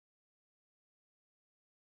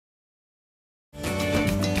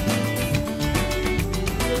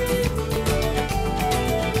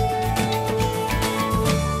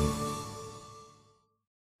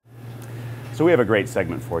So we have a great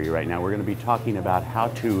segment for you right now. We're going to be talking about how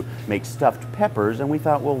to make stuffed peppers, and we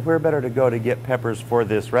thought, well, where better to go to get peppers for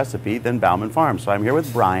this recipe than Bauman Farm. So I'm here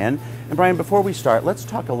with Brian. And Brian, before we start, let's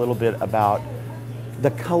talk a little bit about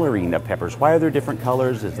the coloring of peppers. Why are there different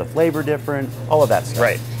colors? Is the flavor different? All of that stuff.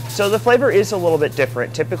 Right. So the flavor is a little bit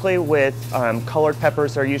different. Typically with colored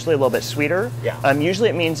peppers, they're usually a little bit sweeter. Yeah. Usually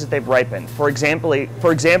it means that they've ripened. For example,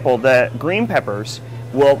 the green peppers,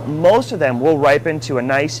 most of them will ripen to a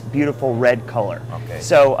nice, beautiful red color. Okay.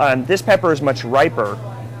 So this pepper is much riper,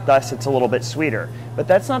 thus it's a little bit sweeter. But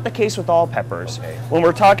that's not the case with all peppers. Okay. When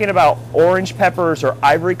we're talking about orange peppers or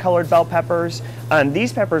ivory-colored bell peppers,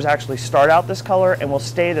 these peppers actually start out this color and will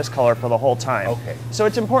stay this color for the whole time. Okay. So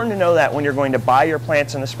it's important to know that when you're going to buy your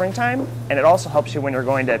plants in the springtime, and it also helps you when you're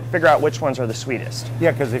going to figure out which ones are the sweetest.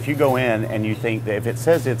 Yeah, because if you go in and you think that if it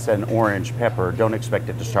says it's an orange pepper, don't expect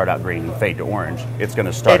it to start out green and fade to orange. It's going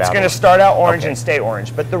to start out It's going to orange. start out orange Okay. and stay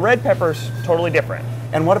orange, but the red pepper's totally different.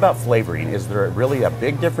 And what about flavoring? Is there really a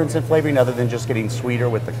big difference in flavoring other than just getting sweeter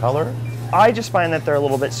with the color? I just find that they're a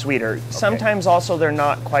little bit sweeter. Sometimes also they're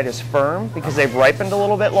not quite as firm because they've ripened a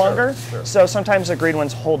little bit longer. Sure. So sometimes the green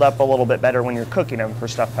ones hold up a little bit better when you're cooking them for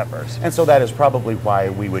stuffed peppers. And so that is probably why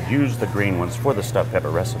we would use the green ones for the stuffed pepper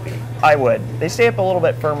recipe. I would. They stay up a little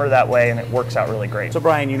bit firmer that way and it works out really great. So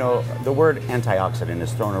Brian, you know, the word antioxidant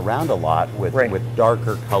is thrown around a lot with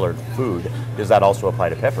darker colored food. Does that also apply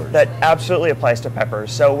to peppers? That absolutely applies to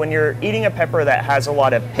peppers. So when you're eating a pepper that has a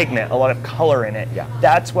lot of pigment, a lot of color in it,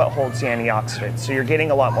 that's what holds the antioxidants. So you're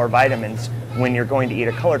getting a lot more vitamins when you're going to eat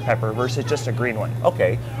a colored pepper versus just a green one.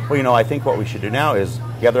 Okay. Well, you know, I think what we should do now is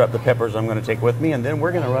gather up the peppers I'm going to take with me, and then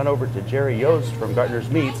we're going to run over to Jerry Yost from Gartner's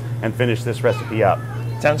Meats and finish this recipe up.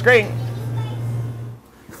 Sounds great.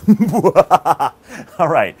 All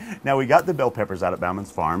right, now we got the bell peppers out at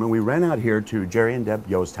Bauman's Farm, and we ran out here to Jerry and Deb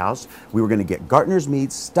Yost house. We were going to get Gartner's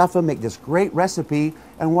Meats, stuff them, make this great recipe,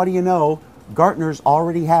 and what do you know? Gartner's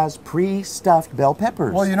already has pre-stuffed bell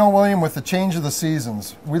peppers. Well, you know, William, with the change of the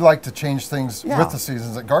seasons, we like to change things with the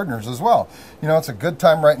seasons at Gartner's as well. You know, it's a good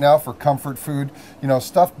time right now for comfort food. You know,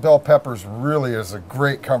 stuffed bell peppers really is a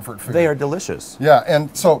great comfort food. They are delicious. Yeah,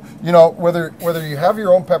 and so, you know, whether you have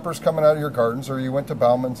your own peppers coming out of your gardens or you went to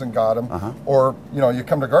Bauman's and got them, or, you know, you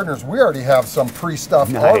come to Gartner's, we already have some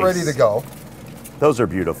pre-stuffed all ready to go. Those are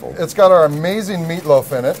beautiful. It's got our amazing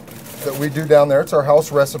meatloaf in it that we do down there. It's our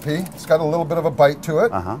house recipe. It's got a little bit of a bite to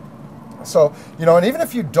it. So, you know, and even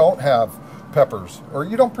if you don't have peppers or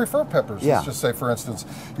you don't prefer peppers, let's just say, for instance,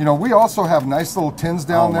 you know, we also have nice little tins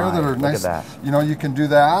down there that are nice. Look at that. You know, you can do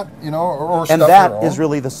that, you know, or and stuff that is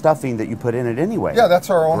really the stuffing that you put in it anyway. Yeah, that's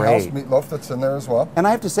our own house meatloaf that's in there as well. And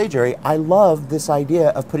I have to say, Jerry, I love this idea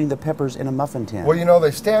of putting the peppers in a muffin tin. Well, you know,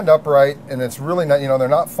 they stand upright and it's really not, you know, they're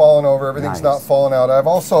not falling over. Everything's not falling out. I've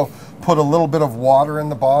also put a little bit of water in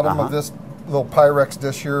the bottom of this little Pyrex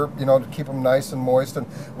dish here, you know, to keep them nice and moist. And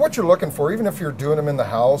what you're looking for, even if you're doing them in the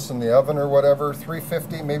house, in the oven or whatever,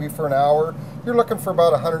 350 maybe for an hour, you're looking for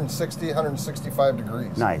about 160, 165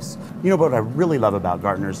 degrees. Nice. You know what I really love about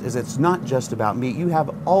Gartner's is it's not just about meat. You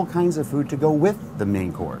have all kinds of food to go with the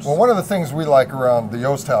main course. Well, one of the things we like around the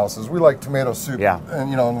Yost house is we like tomato soup. Yeah. And,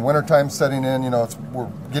 you know, in the wintertime setting in, you know, we're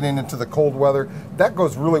getting into the cold weather. That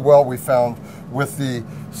goes really well, we found, with the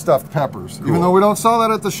stuffed peppers. Cool. Even though we don't sell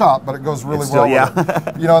that at the shop, but it goes really well with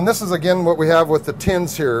it. You know, and this is, again, what we have with the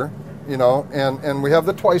tins here, you know, and we have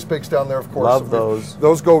the twice bakes down there, of course. Love those.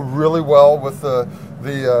 Those go really well with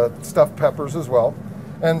the stuffed peppers as well.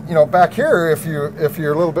 And, you know, back here, if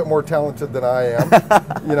you're a little bit more talented than I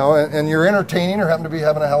am, you know, and you're entertaining or happen to be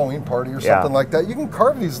having a Halloween party or something like that, you can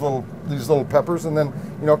carve these little peppers and then,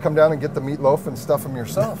 you know, come down and get the meatloaf and stuff them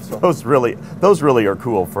yourself. So. Those really are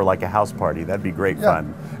cool for like a house party. That'd be great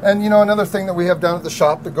fun. And, you know, another thing that we have down at the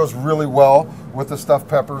shop that goes really well with the stuffed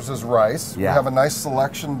peppers is rice. We have a nice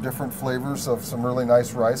selection, different flavors of some really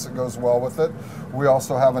nice rice that goes well with it. We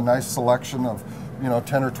also have a nice selection of, you know,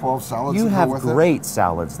 10 or 12 salads. You have with great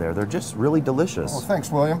salads there. They're just really delicious. Oh,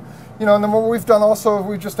 thanks, William. You know, and then what we've done also,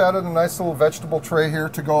 we just added a nice little vegetable tray here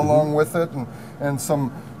to go along with it, and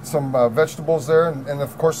some vegetables there, and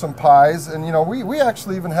of course some pies. And you know, we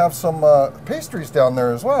actually even have some pastries down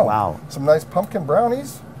there as well. Wow. Some nice pumpkin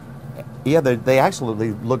brownies. Yeah, they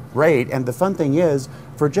absolutely look great. And the fun thing is,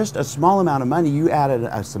 for just a small amount of money, you added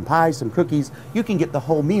some pies, some cookies. You can get the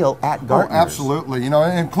whole meal at Gartner's. Oh, absolutely. You know,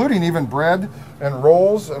 including even bread and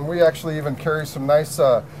rolls. And we actually even carry some nice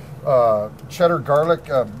cheddar garlic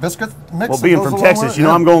biscuit mix. Well, being from Texas, you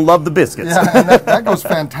know I'm going to love the biscuits. Yeah, and that goes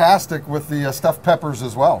fantastic with the stuffed peppers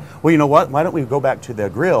as well. Well, you know what? Why don't we go back to the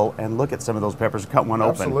grill and look at some of those peppers, cut one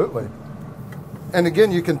open. Absolutely. And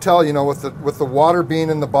again, you can tell, you know, with the water being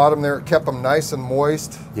in the bottom there, it kept them nice and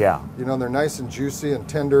moist. Yeah. You know, they're nice and juicy and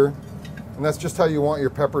tender. And that's just how you want your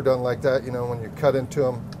pepper done like that. You know, when you cut into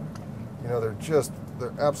them, you know,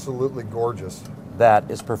 they're absolutely gorgeous. That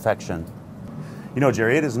is perfection. You know,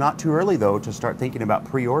 Jerry, it is not too early, though, to start thinking about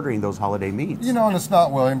pre-ordering those holiday meats. You know, and it's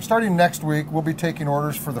not, William. Starting next week, we'll be taking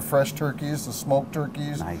orders for the fresh turkeys, the smoked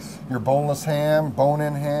turkeys, nice, your boneless ham,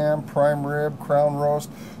 bone-in ham, prime rib, crown roast,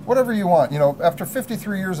 whatever you want. You know, after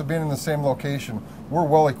 53 years of being in the same location, we're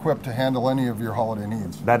well equipped to handle any of your holiday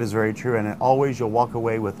needs. That is very true, and always you'll walk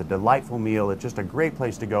away with a delightful meal. It's just a great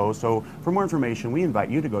place to go. So for more information, we invite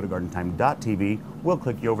you to go to GardenTime.tv. We'll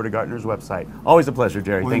click you over to Gartner's website. Always a pleasure,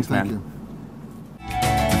 Jerry. William, Thanks, man. Thank you.